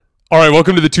All right,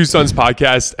 welcome to the Two Sons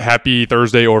podcast. Happy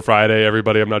Thursday or Friday,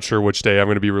 everybody. I'm not sure which day I'm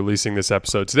going to be releasing this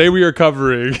episode. Today we are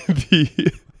covering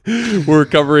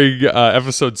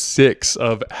episode 6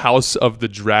 of House of the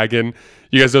Dragon.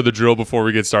 You guys know the drill. Before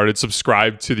we get started,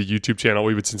 subscribe to the YouTube channel.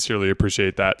 We would sincerely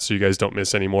appreciate that so you guys don't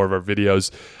miss any more of our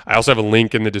videos. I also have a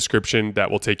link in the description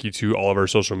that will take you to all of our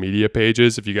social media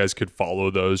pages. If you guys could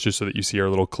follow those just so that you see our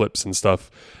little clips and stuff.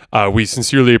 We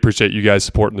sincerely appreciate you guys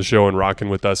supporting the show and rocking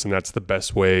with us, and that's the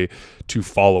best way to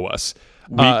follow us.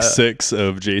 Week 6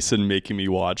 of Jason making me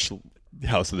watch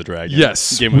House of the Dragon.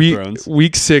 Yes. Game of Thrones.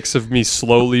 Week 6 of me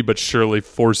slowly but surely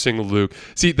forcing Luke.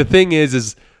 See, the thing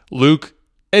is Luke,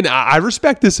 and I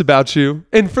respect this about you,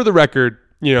 and for the record,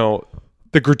 you know,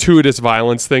 the gratuitous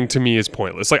violence thing to me is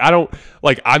pointless. Like,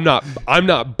 I'm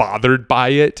not bothered by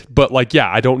it, but like, yeah,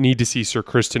 I don't need to see Sir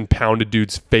Criston pound a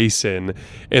dude's face in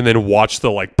and then watch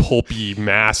the like pulpy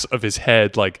mass of his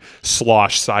head like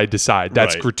slosh side to side.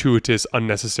 That's Right. Gratuitous,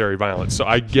 unnecessary violence. So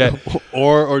I get,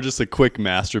 or just a quick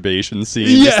masturbation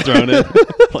scene just thrown in.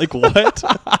 Like, what?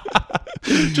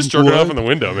 just jerking off in the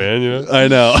window, man. You know, I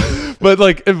know. but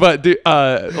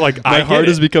My heart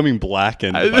is becoming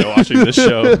blackened by watching this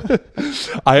show.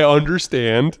 I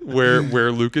understand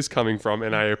where Luke is coming from,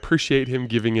 and I appreciate him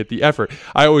giving it the effort.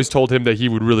 I always told him that he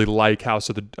would really like House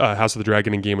of the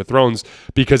Dragon and Game of Thrones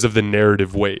because of the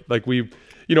narrative weight. Like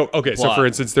okay. So for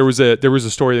instance, there was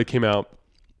a story that came out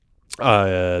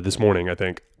this morning, I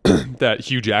think, that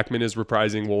Hugh Jackman is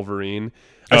reprising Wolverine.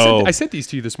 I sent these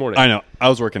to you this morning. I know. I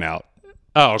was working out.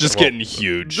 Oh, okay, Just getting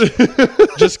huge.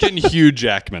 Just getting Hugh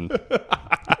Jackman.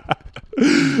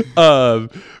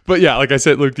 But yeah, like I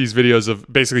said, look, these videos of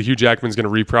basically Hugh Jackman's going to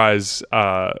reprise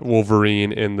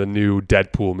Wolverine in the new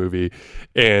Deadpool movie,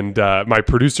 and my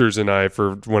producers and I,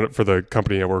 for the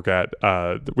company I work at,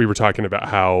 we were talking about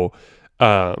how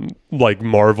like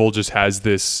Marvel just has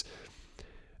this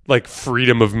like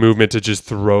freedom of movement to just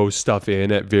throw stuff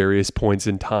in at various points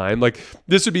in time. Like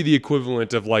this would be the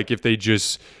equivalent of like if they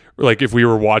just like if we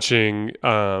were watching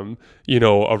a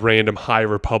random High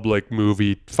Republic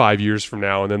movie 5 years from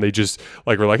now, and then they just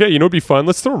like were like, hey, it'd be fun,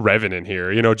 let's throw Revan in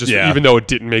here, even though it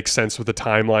didn't make sense with the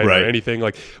timeline or anything.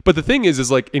 Like, but the thing is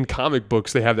like in comic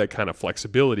books they have that kind of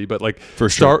flexibility, but like for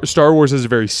sure. Star Wars has a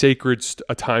very sacred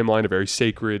a timeline, a very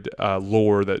sacred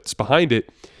lore that's behind it,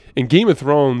 and Game of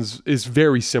Thrones is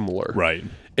very similar, Right.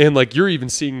 And like you're even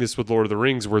seeing this with Lord of the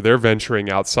Rings, where they're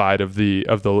venturing outside of the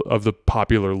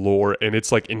popular lore, and it's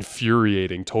like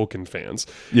infuriating Tolkien fans.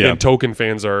 Yeah. And Tolkien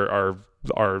fans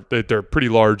they're pretty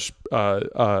large,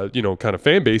 kind of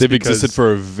fan base. They've existed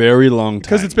for a very long time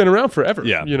because it's been around forever.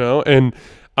 Yeah. And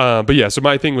but yeah. So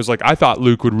my thing was like I thought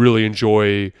Luke would really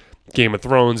enjoy Game of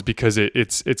Thrones because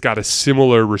it's got a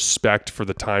similar respect for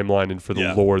the timeline and for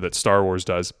the lore that Star Wars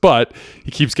does, but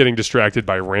he keeps getting distracted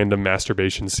by random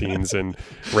masturbation scenes and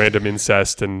random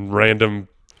incest and random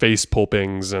face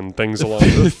pulpings and things along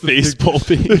those face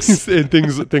pulpings and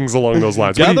things along those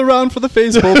lines. Gather around for the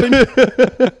face pulping.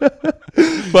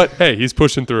 But hey, he's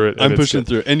pushing through it. I'm pushing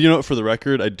through, and you know what? For the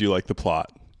record, I do like the plot.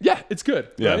 Yeah, it's good.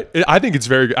 Yeah. Right? I think it's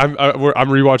very good. I'm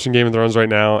rewatching Game of Thrones right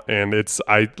now, and this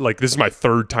is my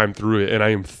third time through it, and I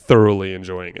am thoroughly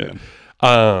enjoying it.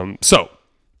 Yeah. So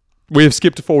we have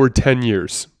skipped forward 10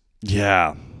 years.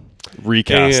 Yeah.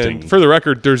 Recasting. And for the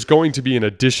record, there's going to be an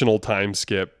additional time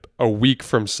skip a week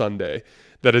from Sunday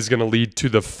that is going to lead to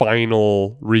the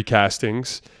final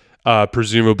recastings.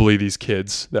 Presumably these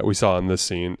kids that we saw in this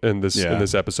scene in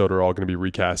this episode are all going to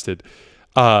be recasted.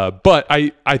 But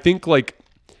I think like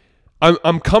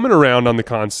I'm coming around on the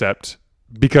concept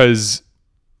because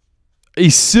a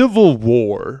civil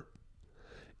war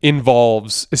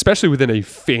involves, especially within a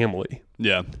family,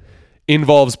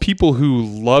 involves people who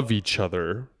love each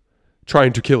other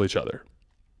trying to kill each other.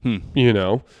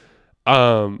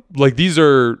 Like these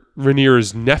are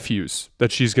Rhaenyra's nephews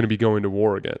that she's going to be going to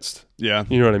war against. Yeah.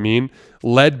 You know what I mean?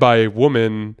 Led by a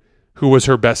woman who was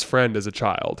her best friend as a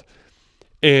child.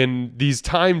 And these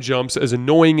time jumps, as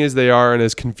annoying as they are and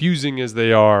as confusing as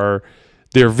they are,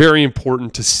 they're very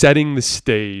important to setting the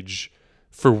stage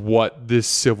for what this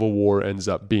civil war ends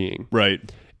up being.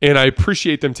 Right. And I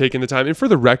appreciate them taking the time. And for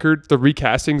the record, the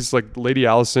recastings like Lady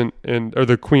Alicent or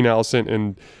the Queen Alicent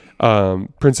and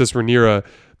Princess Rhaenyra,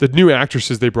 the new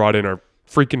actresses they brought in are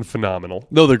freaking phenomenal.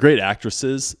 No, they're great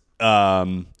actresses.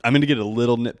 I'm going to get a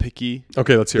little nitpicky.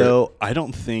 Okay, let's hear it. I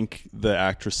don't think the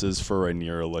actresses for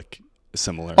Rhaenyra look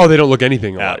similar. Oh, they don't look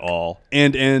anything alike. At all.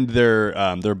 And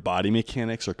their body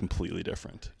mechanics are completely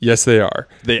different. Yes, they are.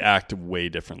 They act way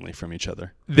differently from each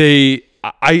other. Okay.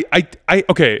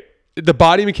 The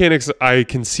body mechanics, I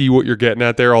can see what you're getting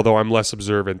at there, although I'm less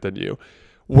observant than you.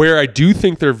 Where I do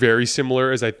think they're very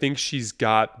similar is I think she's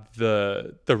got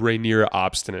the Rhaenyra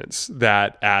obstinance,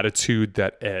 that attitude,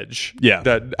 that edge. Yeah.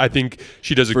 That I think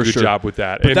she does a good job with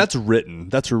that. But and that's written.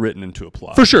 That's written into a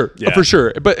plot. for sure. Yeah. For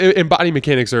sure. But and body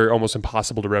mechanics are almost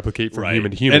impossible to replicate from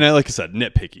human to human. And like I said,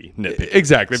 nitpicky.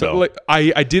 Exactly. So. But like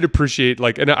I did appreciate,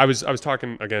 like, and I was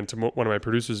talking again to one of my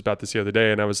producers about this the other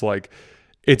day, and I was like,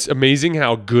 it's amazing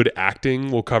how good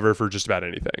acting will cover for just about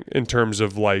anything in terms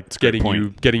of like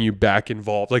getting you back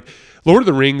involved. Like Lord of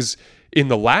the Rings, in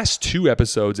the last 2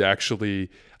 episodes,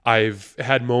 actually, I've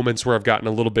had moments where I've gotten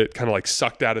a little bit kind of like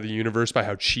sucked out of the universe by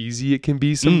how cheesy it can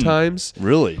be sometimes.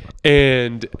 Really?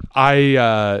 And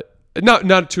I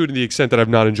not to the extent that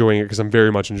I'm not enjoying it, because I'm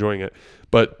very much enjoying it,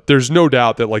 but there's no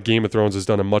doubt that like Game of Thrones has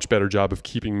done a much better job of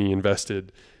keeping me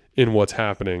invested in what's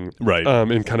happening, right?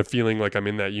 And kind of feeling like I'm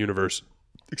in that universe.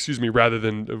 Excuse me, rather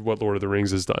than what Lord of the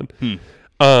Rings has done.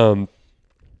 So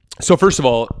first of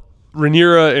all,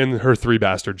 Rhaenyra and her 3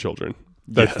 bastard children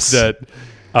that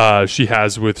she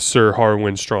has with Sir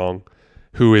Harwin Strong,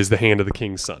 who is the hand of the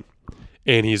king's son,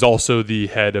 and he's also the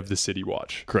head of the City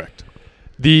Watch. Correct.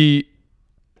 This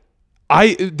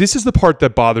is the part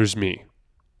that bothers me.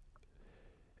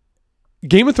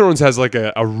 Game of Thrones has like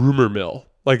a rumor mill,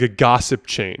 like a gossip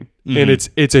chain. And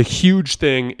it's a huge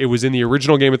thing. It was in the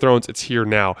original Game of Thrones. It's here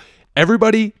now.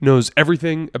 Everybody knows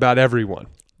everything about everyone.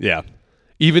 Yeah.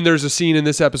 Even there's a scene in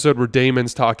this episode where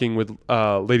Daemon's talking with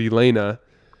Lady Laena,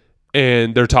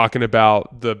 and they're talking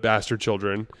about the bastard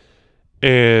children,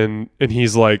 and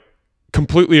he's like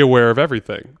completely aware of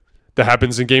everything that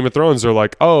happens in Game of Thrones. They're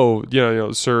like, oh,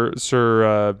 Sir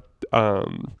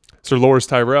Loras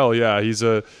Tyrell, yeah, he's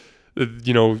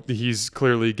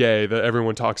clearly gay. That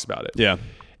everyone talks about it. Yeah.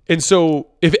 And so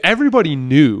if everybody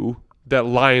knew that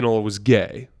Lionel was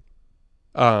gay,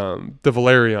 the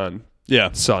Valerian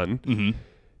son,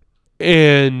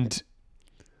 and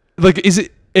like, is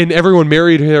it, and everyone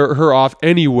married her off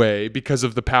anyway because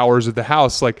of the powers of the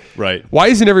house, like, right? Why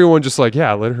isn't everyone just like,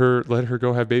 yeah, let her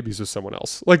go have babies with someone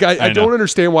else? Like, I don't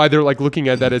understand why they're like looking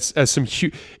at that as some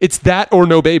huge, it's that or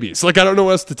no babies. Like, I don't know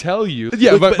what else to tell you.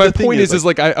 Yeah, but my point is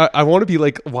like I want to be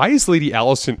like, why is Lady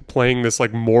Alicent playing this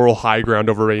like moral high ground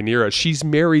over Rhaenyra? She's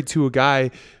married to a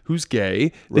guy who's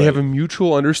gay. They have a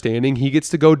mutual understanding. He gets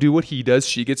to go do what he does.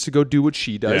 She gets to go do what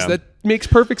she does. Yeah. That makes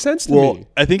perfect sense to me.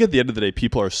 I think at the end of the day,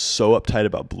 people are so uptight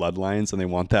about bloodlines, and they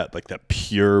want that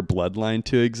pure bloodline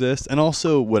to exist. And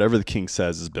also, whatever the king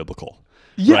says is biblical.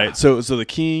 Yeah. Right? So the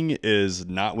king is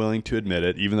not willing to admit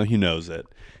it, even though he knows it.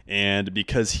 And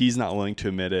because he's not willing to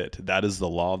admit it, that is the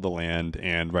law of the land,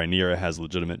 and Rhaenyra has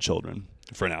legitimate children.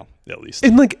 For now, at least.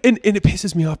 And like, and it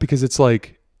pisses me off because it's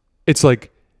like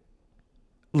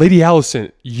Lady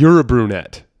Alicent, you're a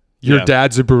brunette. Your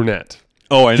dad's a brunette.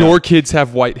 Oh, I know. Your kids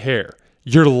have white hair.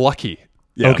 You're lucky.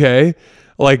 Yeah. Okay?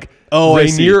 Like,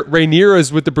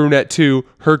 Rhaenyra's with the brunette too.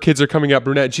 Her kids are coming out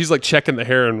brunette. And she's like checking the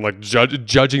hair and like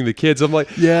judging the kids. I'm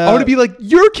like, I want to be like,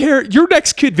 your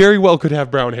next kid very well could have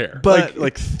brown hair. But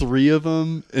like 3 of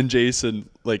them, and Jason,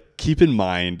 like, keep in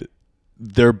mind,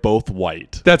 they're both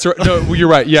white. That's right. No, you're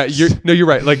right. Yeah, you're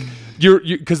right. Like, you're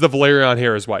because the Valerian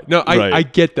hair is white. No, I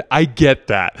get that. I get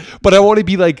that. But I want to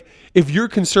be like, if your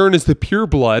concern is the pure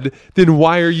blood, then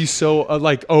why are you so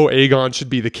like, oh, Aegon should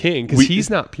be the king? Because he's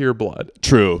not pure blood.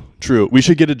 True. We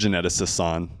should get a geneticist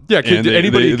on. Yeah,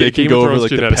 they can go over like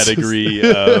the pedigree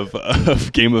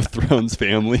of Game of Thrones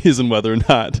families and whether or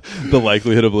not the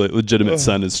likelihood of a legitimate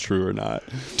son is true or not.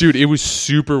 Dude, it was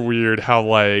super weird how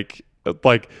like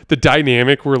the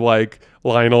dynamic where like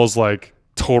Lionel's like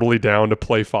totally down to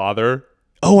play father.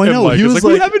 Oh, I know. Like, he was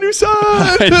like, we have a new son.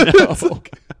 I know.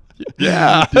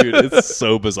 Yeah, dude, it's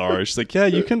so bizarre. She's like, yeah,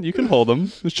 you can hold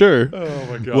him, sure. Oh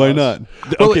my god, why not?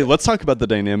 Okay, let's talk about the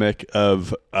dynamic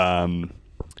of Lady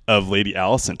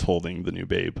Alicent holding the new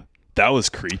babe. That was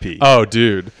creepy. Oh,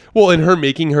 dude. Well, and her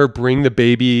making her bring the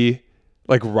baby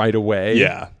like right away.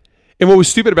 Yeah. And what was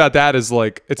stupid about that is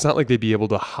like, it's not like they'd be able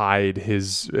to hide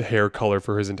his hair color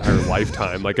for his entire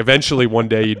lifetime. Like eventually one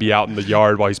day you'd be out in the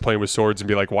yard while he's playing with swords and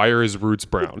be like, why are his roots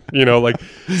brown? You know, like,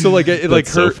 so like, like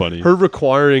her, so funny. Her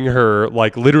requiring her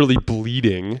like literally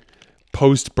bleeding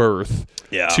post birth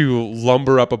to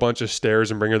lumber up a bunch of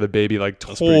stairs and bring her the baby, like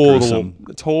total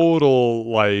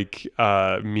like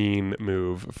mean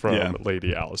move from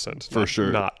Lady Alicent. For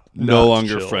sure. Not no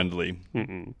longer chill. Friendly.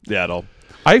 Yeah, at all.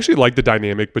 I actually like the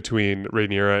dynamic between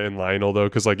Rhaenyra and Lionel though,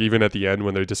 because like even at the end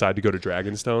when they decide to go to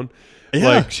Dragonstone,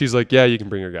 like she's like, yeah, you can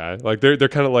bring your guy. Like they're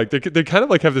kind of like they kind of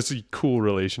like have this cool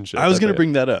relationship. I was gonna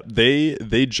bring that up. They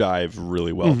jive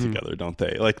really well together, don't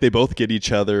they? Like they both get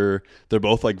each other. They're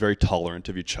both like very tolerant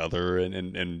of each other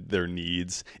and their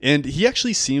needs. And he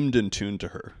actually seemed in tune to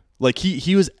her. Like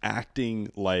he was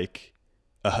acting like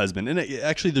a husband, and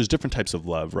actually there's different types of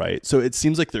love, right? So it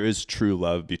seems like there is true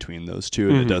love between those two,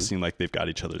 and it does seem like they've got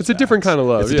each other's It's a different kind of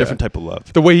love. It's a different type of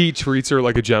love. The way he treats her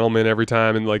like a gentleman every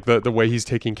time, and like the way he's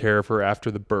taking care of her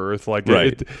after the birth, like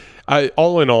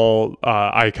all in all,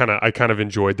 I kind of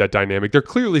enjoyed that dynamic. They're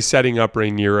clearly setting up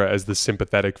Rhaenyra as the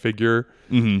sympathetic figure,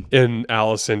 and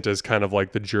Alicent as kind of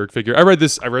like the jerk figure. I read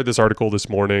this article this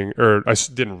morning, or I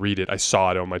didn't read it. I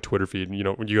saw it on my Twitter feed. And, you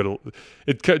know, when you go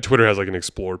to Twitter has like an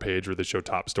explore page where they show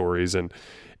top stories, and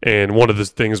one of the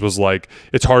things was like,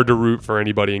 it's hard to root for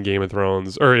anybody in Game of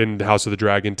Thrones or in House of the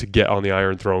Dragon to get on the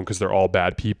Iron Throne because they're all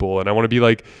bad people. And I want to be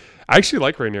like, I actually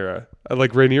like Rhaenyra.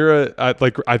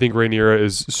 I think Rhaenyra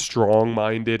is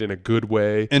strong-minded in a good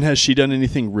way. And has she done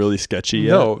anything really sketchy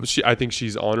yet? No, I think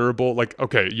she's honorable. Like,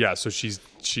 okay, yeah, so she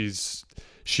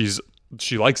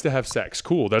likes to have sex.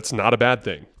 Cool, that's not a bad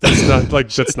thing. That's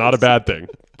not a bad thing.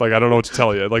 Like, I don't know what to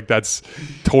tell you. Like, that's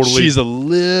totally. She's a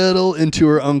little into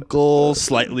her uncle,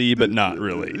 slightly, but not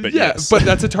really. But yeah, yes. But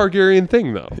that's a Targaryen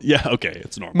thing, though. Yeah, okay,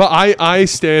 it's normal. But I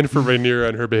stand for Rhaenyra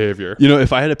and her behavior. You know,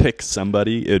 if I had to pick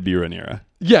somebody, it'd be Rhaenyra.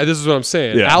 Yeah, this is what I'm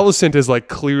saying. Yeah. Alicent is like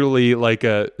clearly like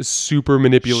a super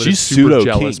manipulative, She's super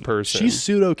jealous person. She's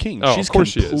pseudo king. Oh, She's of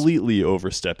course completely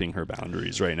overstepping her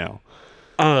boundaries right now.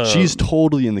 She's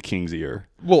totally in the king's ear.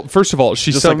 Well, first of all,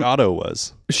 she's like Otto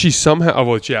was. She somehow,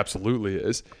 well, she absolutely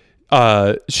is.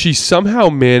 She somehow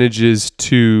manages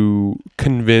to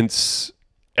convince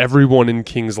everyone in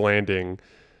King's Landing,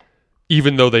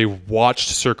 even though they watched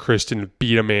Sir Criston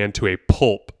beat a man to a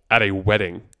pulp at a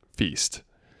wedding feast,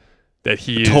 that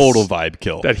he is total vibe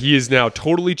kill. That he is now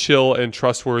totally chill and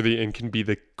trustworthy and can be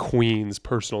the queen's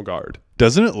personal guard.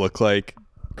 Doesn't it look like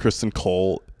Kristen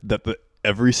Cole that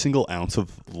every single ounce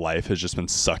of life has just been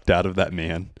sucked out of that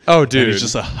man? Oh, dude. And he's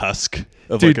just a husk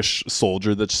of like a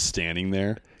soldier that's just standing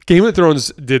there. Game of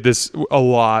Thrones did this a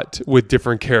lot with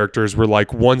different characters where,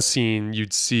 like, one scene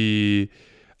you'd see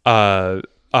Sir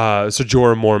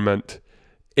Jorah Mormont,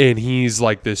 and he's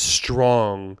like this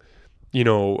strong, you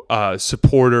know,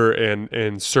 supporter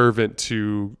and servant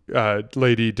to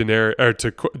Lady Daenerys, or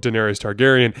to Daenerys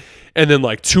Targaryen, and then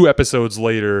like 2 episodes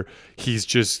later, he's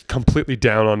just completely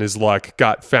down on his luck.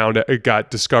 Got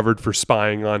discovered for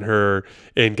spying on her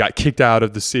and got kicked out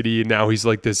of the city, and now he's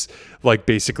like this, like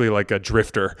basically like a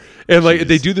drifter. And like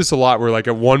they do this a lot, where like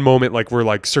at one moment, like where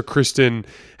like Sir Criston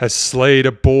has slayed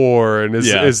a boar and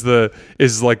is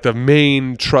like the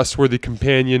main trustworthy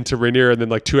companion to Rhaenyra, and then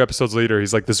like 2 episodes later,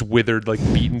 he's like this withered, like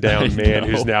beaten down man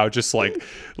who's now just like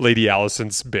Lady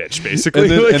Alicent's bitch, basically.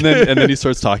 And then he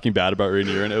starts talking bad about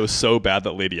Rhaenyra, and it was so bad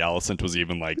that Lady Alicent was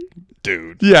even like,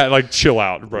 dude, yeah, like chill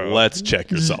out, bro. Let's check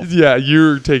yourself. Yeah,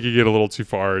 you're taking it a little too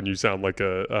far, and you sound like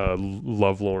a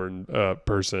lovelorn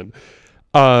person.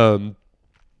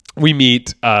 We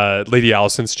meet Lady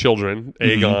Alicent's children,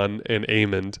 Aegon and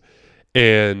Aemond,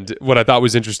 and what I thought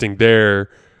was interesting there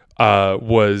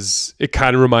was it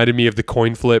kind of reminded me of the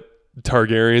coin flip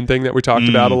Targaryen thing that we talked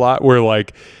about a lot, where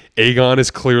like Aegon is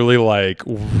clearly like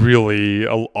really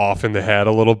off in the head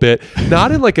a little bit,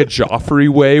 not in like a Joffrey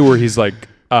way where he's like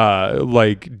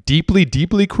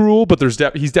deeply cruel, but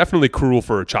he's definitely cruel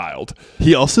for a child.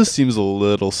 He also seems a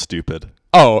little stupid.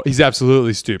 Oh, he's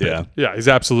absolutely stupid. Yeah, he's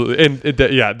absolutely, and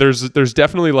there's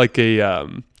definitely like a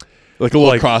like a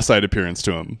little cross-eyed appearance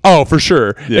to him. Oh, for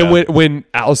sure. Yeah. And when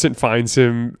Alicent finds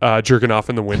him jerking off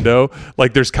in the window,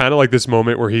 like there's kind of like this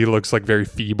moment where he looks like very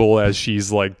feeble as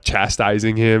she's like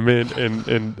chastising him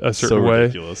in a certain way.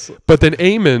 Ridiculous. But then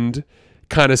Aemond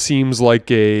kind of seems like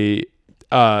a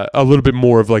little bit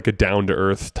more of like a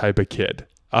down-to-earth type of kid.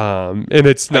 And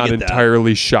it's not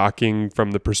entirely shocking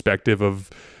from the perspective of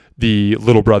the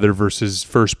little brother versus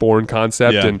firstborn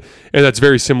concept. Yeah. And that's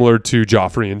very similar to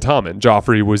Joffrey and Tommen.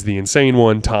 Joffrey was the insane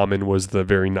one. Tommen was the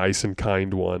very nice and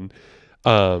kind one.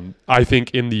 I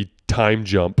think in the time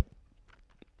jump,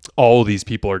 all of these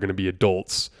people are going to be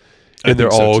adults. And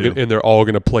they're all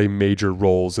going to play major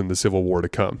roles in the Civil War to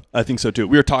come. I think so too.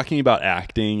 We were talking about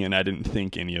acting, and I didn't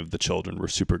think any of the children were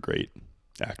super great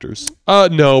actors.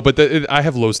 No, but I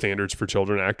have low standards for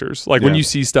children actors. Like when you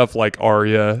see stuff like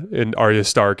Arya and Arya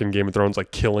Stark in Game of Thrones, like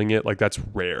killing it, like that's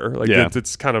rare. Like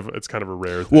it's kind of a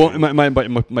rare thing. Well,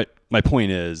 my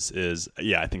point is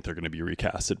I think they're going to be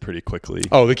recasted pretty quickly.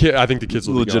 Oh, I think the kids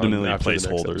will legitimately be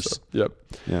placeholders. Yep.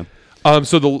 Yeah.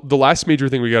 So the last major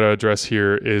thing we got to address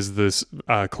here is this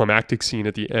climactic scene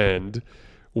at the end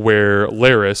where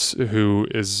Larys, who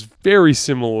is very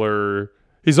similar,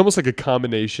 he's almost like a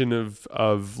combination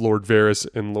of Lord Varys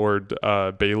and Lord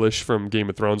Baelish from Game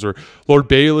of Thrones, where Lord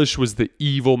Baelish was the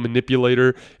evil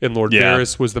manipulator and Lord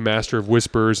Varys was the master of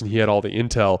whispers, and he had all the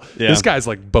intel. Yeah. This guy's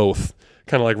like both.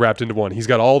 kind of like wrapped into one. He's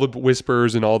got all the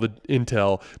whispers and all the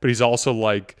intel, but he's also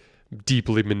like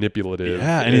deeply manipulative.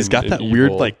 Yeah, and he's got that evil.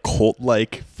 weird like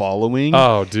cult-like following.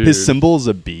 Oh, dude. His symbol is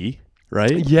a bee,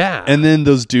 right? Yeah. And then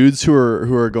those dudes who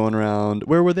are going around,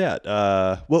 where were they at?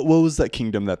 What was that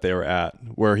kingdom that they were at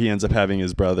where he ends up having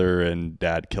his brother and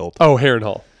dad killed? Oh,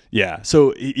 Harrenhal. Yeah.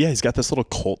 So yeah, he's got this little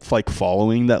cult-like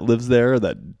following that lives there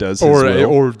that does his will.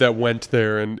 Or that went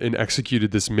there and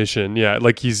executed this mission. Yeah,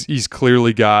 like he's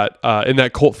clearly got and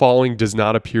that cult following does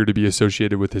not appear to be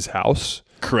associated with his house.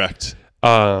 Correct.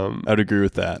 I'd agree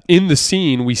with that. In the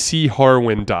scene, we see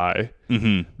Harwin die,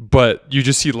 but you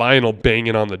just see Lionel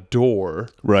banging on the door.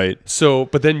 Right. So,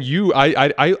 but then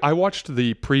I watched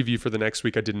the preview for the next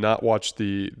week. I did not watch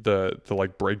the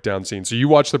like breakdown scene. So you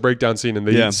watched the breakdown scene, and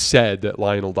they said that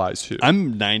Lionel dies too.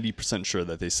 I'm 90% sure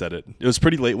that they said it. It was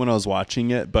pretty late when I was watching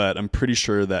it, but I'm pretty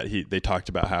sure that they talked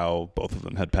about how both of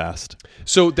them had passed.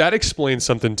 So that explains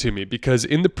something to me, because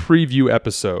in the preview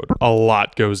episode, a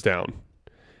lot goes down.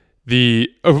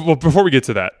 Well, before we get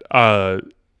to that,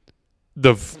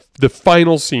 the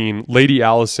final scene, Lady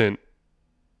Alicent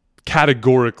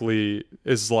categorically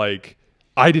is like,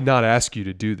 I did not ask you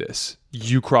to do this.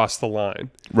 You crossed the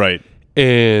line. Right.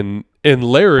 And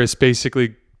Larys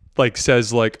basically like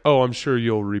says like, oh, I'm sure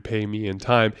you'll repay me in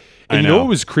time. And you know what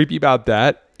was creepy about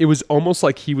that? It was almost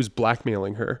like he was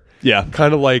blackmailing her. Yeah.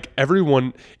 Kind of like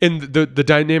everyone, and the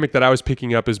dynamic that I was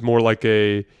picking up is more like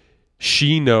a,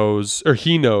 he knows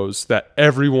that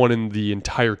everyone in the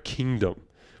entire kingdom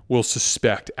will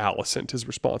suspect Alicent is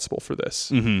responsible for this.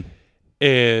 Mm-hmm.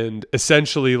 And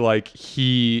essentially, like,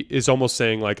 he is almost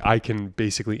saying, like, I can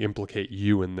basically implicate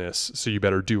you in this, so you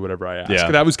better do whatever I ask. Yeah.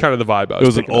 That was kind of the vibe I was It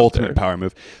was an picking up ultimate there. power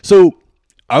move. So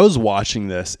I was watching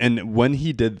this, and when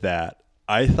he did that,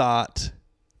 I thought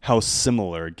how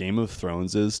similar Game of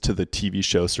Thrones is to the TV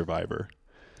show Survivor.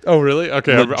 Oh, really?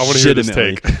 Okay, I want to hear this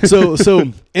take. so,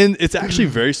 and it's actually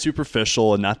very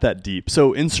superficial and not that deep.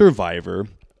 So in Survivor,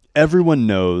 everyone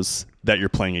knows that you're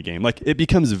playing a game. Like, it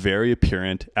becomes very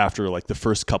apparent after like the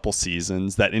first couple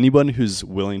seasons that anyone who's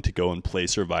willing to go and play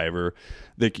Survivor,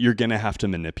 like, you're going to have to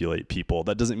manipulate people.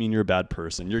 That doesn't mean you're a bad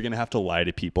person. You're going to have to lie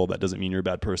to people. That doesn't mean you're a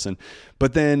bad person.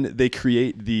 But then they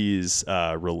create these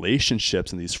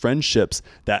relationships and these friendships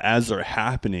that as they're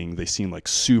happening, they seem like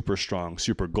super strong,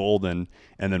 super golden.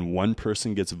 And then one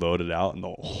person gets voted out and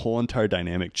the whole entire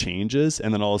dynamic changes.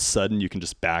 And then all of a sudden you can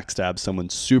just backstab someone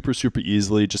super, super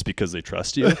easily just because they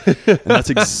trust you. And that's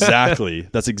exactly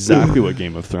what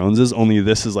Game of Thrones is. Only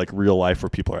this is like real life where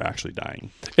people are actually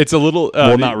dying. It's a little...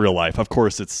 well, not real life. Of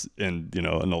course it's in,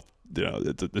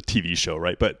 it's a TV show,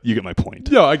 right? But you get my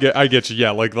point. No, I get you.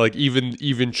 Yeah, like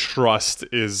even trust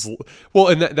is... Well,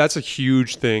 and that's a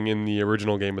huge thing in the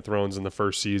original Game of Thrones in the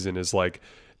first season is like...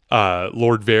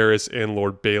 Lord Varys and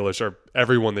Lord Baelish are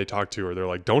everyone they talk to, or they're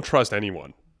like, don't trust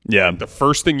anyone. Yeah. The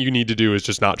first thing you need to do is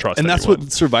just not trust anyone. And that's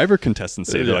what Survivor contestants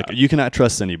say. They're like, you cannot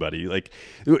trust anybody. Like,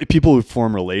 people who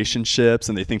form relationships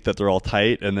and they think that they're all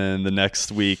tight, and then the next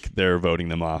week they're voting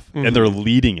them off. Mm-hmm. And they're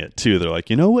leading it too. They're like,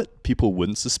 you know what people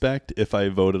wouldn't suspect if I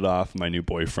voted off my new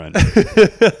boyfriend?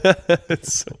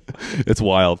 It's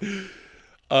wild.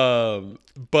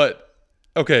 But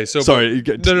okay, so sorry,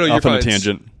 no, you're off on fine. a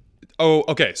tangent. Oh,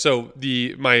 okay. So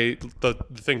the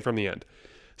thing from the end.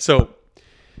 So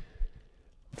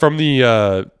from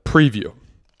the preview,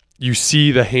 you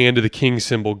see the hand of the king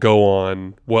symbol go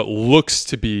on what looks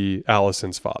to be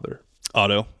Alicent's father.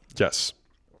 Otto. Yes.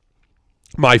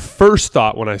 My first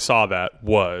thought when I saw that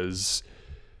was,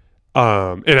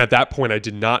 and at that point I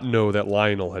did not know that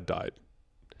Lionel had died.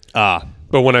 But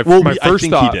when I first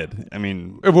think thought he did. I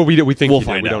mean, well, we think we'll he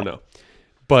did. find We out. don't know.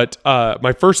 But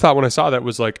my first thought when I saw that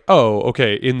was like, oh,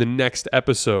 okay, in the next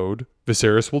episode,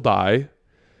 Viserys will die.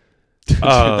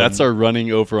 That's our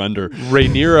running over under.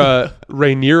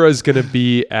 Rhaenyra is going to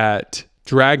be at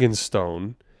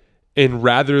Dragonstone, and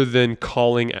rather than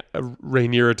calling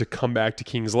Rhaenyra to come back to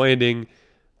King's Landing,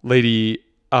 Lady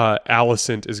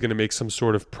Alicent is going to make some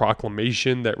sort of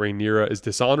proclamation that Rhaenyra is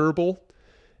dishonorable,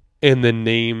 and then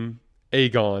name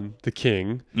Aegon the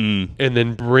king, and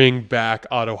then bring back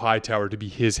Otto Hightower to be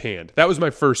his hand. That was my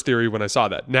first theory when I saw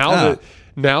that. Now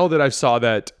that I saw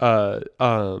that,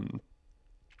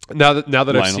 now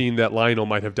that I've seen that Lionel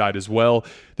might have died as well,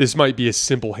 this might be a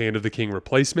simple Hand of the King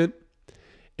replacement,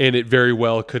 and it very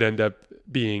well could end up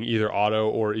being either Otto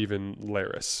or even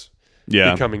Larys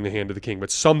becoming the Hand of the King.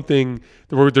 But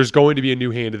there's going to be a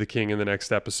new Hand of the King in the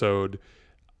next episode.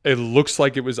 It looks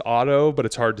like it was Otto, but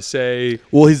it's hard to say.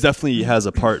 Well, he definitely has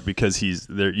a part because he's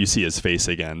there. You see his face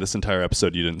again. This entire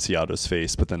episode, you didn't see Otto's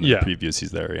face, but then in the previews,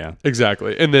 he's there. Yeah,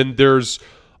 exactly. And then there's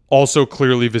also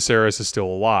clearly Viserys is still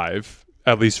alive.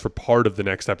 at least for part of the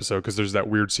next episode, because there's that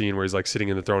weird scene where he's like sitting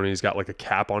in the throne and he's got like a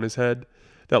cap on his head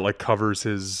that like covers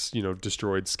his,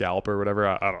 destroyed scalp or whatever.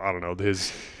 I don't know,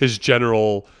 his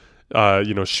general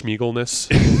Schmiegelness.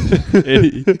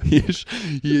 he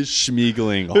is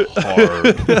Schmiegling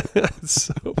hard.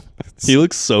 He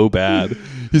looks so bad.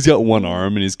 He's got one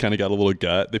arm and he's kind of got a little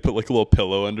gut. They put like a little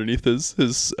pillow underneath his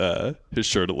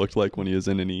shirt. It looked like when he was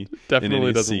in any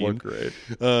doesn't scene. look great.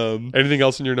 Anything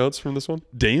else in your notes from this one?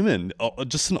 Damon,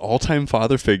 just an all-time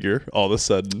father figure. All of a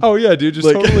sudden. Oh yeah, dude,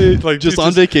 just totally like just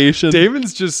on vacation.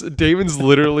 Damon's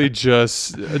literally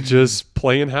just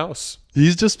playing house.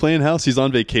 He's just playing house. He's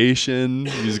on vacation.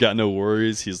 He's got no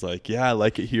worries. He's like, yeah, I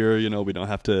like it here. We don't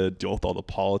have to deal with all the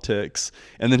politics.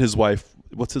 And then his wife,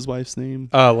 what's his wife's name?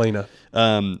 Lena.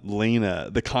 Lena.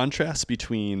 The contrast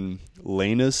between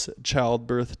Lena's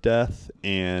childbirth death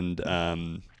and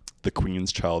the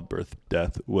Queen's childbirth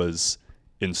death was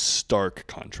in stark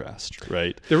contrast,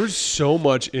 right? There was so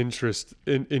much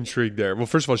intrigue there. Well,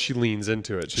 first of all, she leans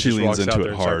into it. She leans walks into out it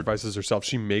there and hard. sacrifices herself.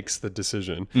 She makes the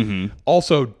decision. Mm-hmm.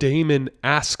 Also, Damon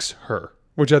asks her,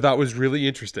 which I thought was really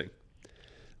interesting.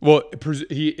 Well,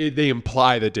 they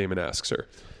imply that Damon asks her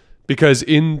because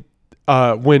when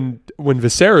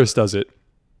Viserys does it,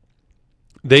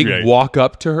 they walk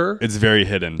up to her. It's very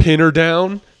hidden. Pin her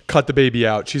down, cut the baby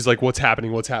out. She's like, "What's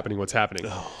happening? What's happening? What's happening?"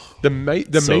 The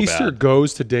maester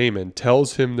goes to Damon,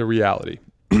 tells him the reality,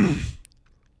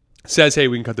 says, "Hey,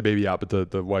 we can cut the baby out,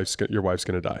 but your wife's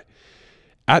going to die."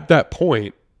 At that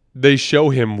point, they show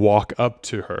him walk up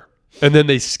to her, and then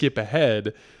they skip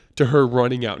ahead to her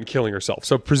running out and killing herself.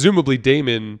 So presumably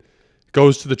Damon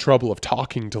goes to the trouble of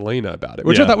talking to Lena about it,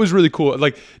 which I thought was really cool.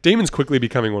 Like, Damon's quickly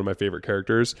becoming one of my favorite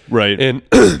characters. Right.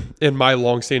 And my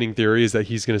longstanding theory is that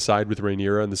he's going to side with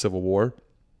Rhaenyra in the Civil War,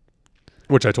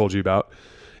 which I told you about.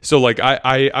 So like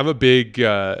I'm a big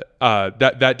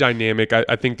that dynamic.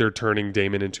 I think they're turning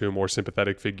Daemon into a more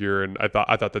sympathetic figure, and I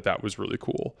thought that was really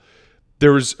cool.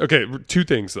 There was two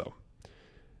things though.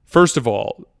 First of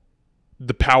all,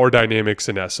 the power dynamics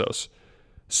in Essos.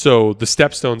 So the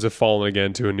Stepstones have fallen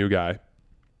again to a new guy.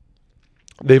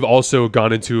 They've also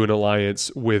gone into an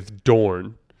alliance with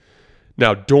Dorne.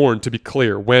 Now Dorne, to be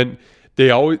clear, when they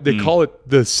call it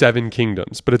the Seven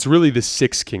Kingdoms, but it's really the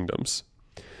Six Kingdoms.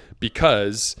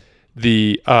 Because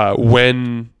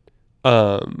when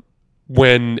Aegon,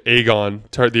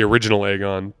 the original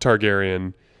Aegon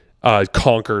Targaryen,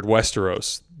 conquered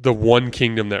Westeros, the one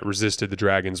kingdom that resisted the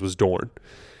dragons was Dorne.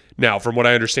 Now, from what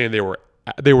I understand, they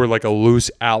were like a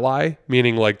loose ally,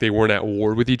 meaning like they weren't at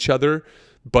war with each other,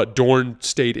 but Dorne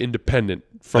stayed independent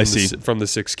from the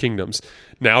Six Kingdoms.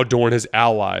 Now Dorne has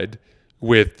allied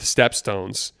with the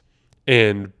Stepstones,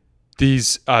 and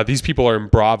these people are in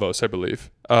Braavos, I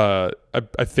believe. I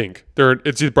think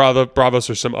it's either Braavos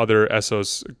or some other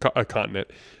Essos continent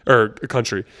or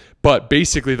country. But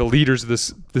basically, the leaders of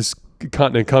this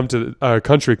continent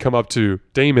come up to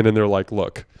Daemon and they're like,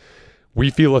 "Look, we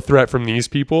feel a threat from these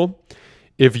people.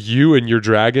 If you and your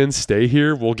dragons stay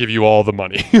here, we'll give you all the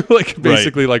money." Like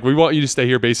basically, like we want you to stay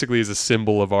here. Basically, as a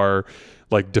symbol of our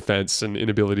like defense and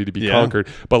inability to be conquered.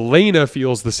 But Lena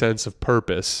feels the sense of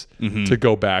purpose to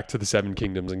go back to the Seven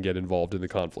Kingdoms and get involved in the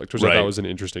conflict, which I thought was an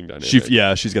interesting dynamic.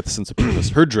 She's got the sense of purpose.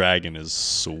 Her dragon is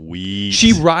sweet.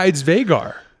 She rides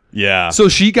Vhagar. Yeah. So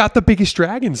she got the biggest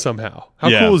dragon somehow. How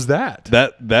cool is that?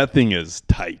 That thing is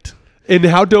tight. And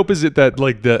how dope is it that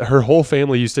like her whole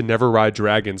family used to never ride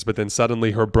dragons, but then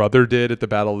suddenly her brother did at the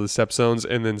Battle of the Stepstones,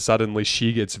 and then suddenly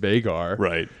she gets Vhagar.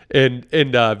 Right. And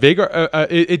Vhagar,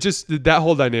 it just, that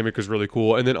whole dynamic was really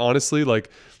cool. And then honestly, like,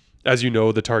 as you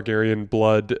know, the Targaryen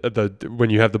blood, when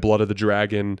you have the blood of the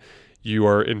dragon, you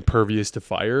are impervious to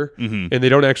fire, and they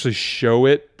don't actually show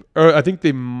it. Or I think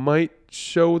they might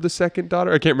show the second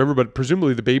daughter. I can't remember, but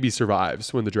presumably the baby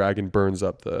survives when the dragon burns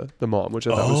up the mom, which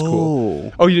I thought was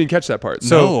cool. Oh, you didn't catch that part?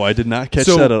 So, no, I did not catch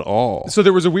that at all. So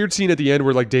there was a weird scene at the end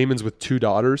where like Daemon's with two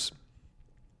daughters,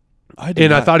 I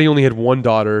thought he only had one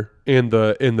daughter and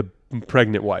the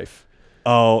pregnant wife.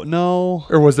 Oh no,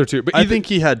 or was there two? But I think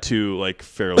he had two like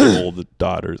fairly old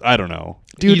daughters. I don't know,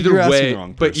 dude. Either you're asking way, the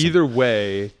wrong person. But either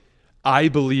way, I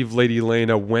believe Lady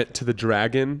Lena went to the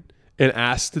dragon and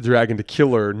asked the dragon to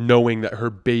kill her, knowing that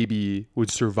her baby would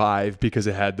survive because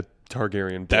it had the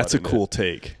Targaryen blood. That's a cool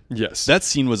take. Yes. That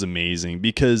scene was amazing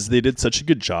because they did such a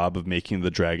good job of making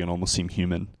the dragon almost seem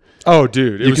human. Oh,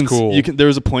 dude, it was cool. There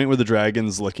was a point where the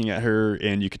dragon's looking at her,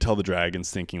 and you could tell the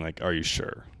dragon's thinking, like, "Are you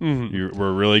sure?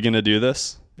 We're really going to do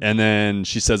this?" And then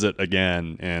she says it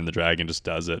again, and the dragon just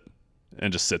does it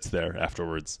and just sits there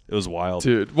afterwards. It was wild.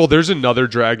 Dude, well, there's another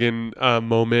dragon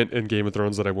moment in Game of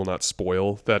Thrones that I will not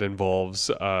spoil that involves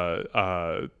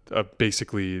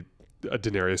basically a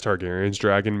Daenerys Targaryen's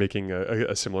dragon making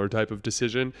a similar type of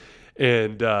decision.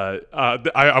 And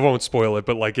I won't spoil it,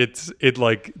 but like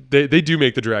they do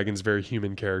make the dragons very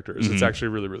human characters. It's actually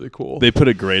really, really cool. They put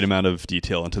a great amount of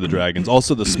detail into the dragons.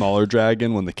 Also, the smaller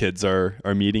dragon when the kids are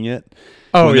meeting it.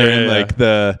 Oh when yeah, they're in, yeah. like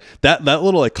that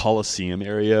little like Coliseum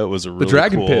area was a really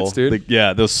dragon cool, pits, dude.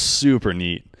 Yeah, that was super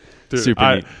neat. Dude,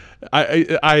 Super neat.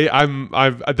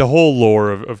 I've the whole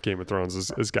lore of Game of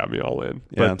Thrones has got me all in.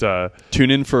 Yeah. But Tune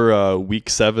in for week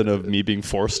 7 of me being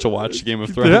forced to watch Game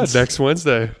of Thrones. yeah, next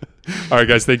Wednesday. All right,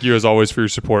 guys. Thank you as always for your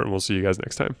support, and we'll see you guys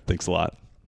next time. Thanks a lot.